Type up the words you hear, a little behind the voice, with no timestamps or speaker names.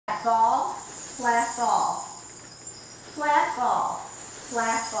flat ball, flat ball, flat ball,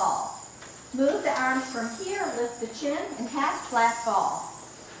 flat ball. Move the arms from here, lift the chin, and have flat ball.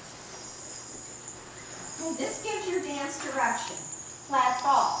 Okay, this gives your dance direction. Flat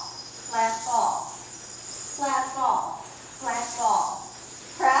ball, flat ball, flat ball, flat ball.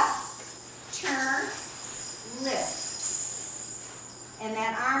 Prep, turn, lift. And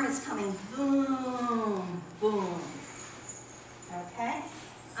that arm is coming boom, boom. Okay?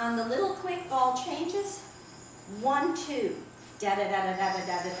 On the little quick ball changes, 1, 2,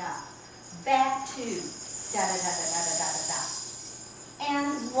 da-da-da-da-da-da-da-da. Back 2, da-da-da-da-da-da-da-da.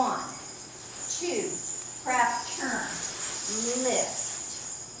 And 1, 2, prep, turn,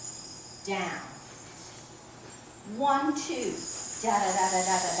 lift, down. 1, 2,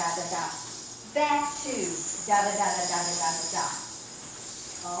 da-da-da-da-da-da-da-da. Back 2, da-da-da-da-da-da-da-da.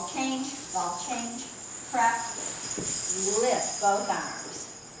 Ball change, prep, lift both arms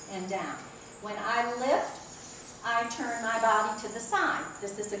and down. When I lift, I turn my body to the side.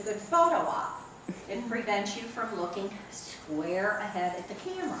 This is a good photo op. It prevents you from looking square ahead at the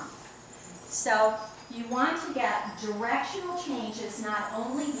camera. So you want to get directional changes not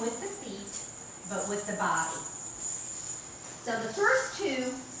only with the feet, but with the body. So the first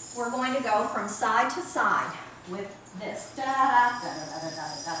two, we're going to go from side to side with this.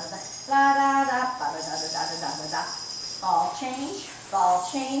 Ball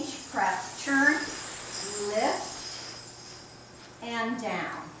change, prep, turn, lift, and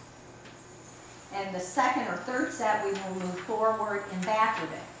down. And the second or third set, we will move forward and back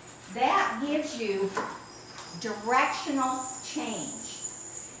with it. That gives you directional change.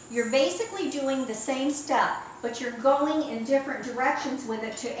 You're basically doing the same step, but you're going in different directions with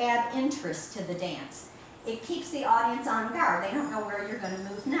it to add interest to the dance. It keeps the audience on guard. They don't know where you're going to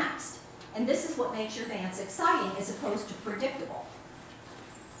move next. And this is what makes your dance exciting as opposed to predictable.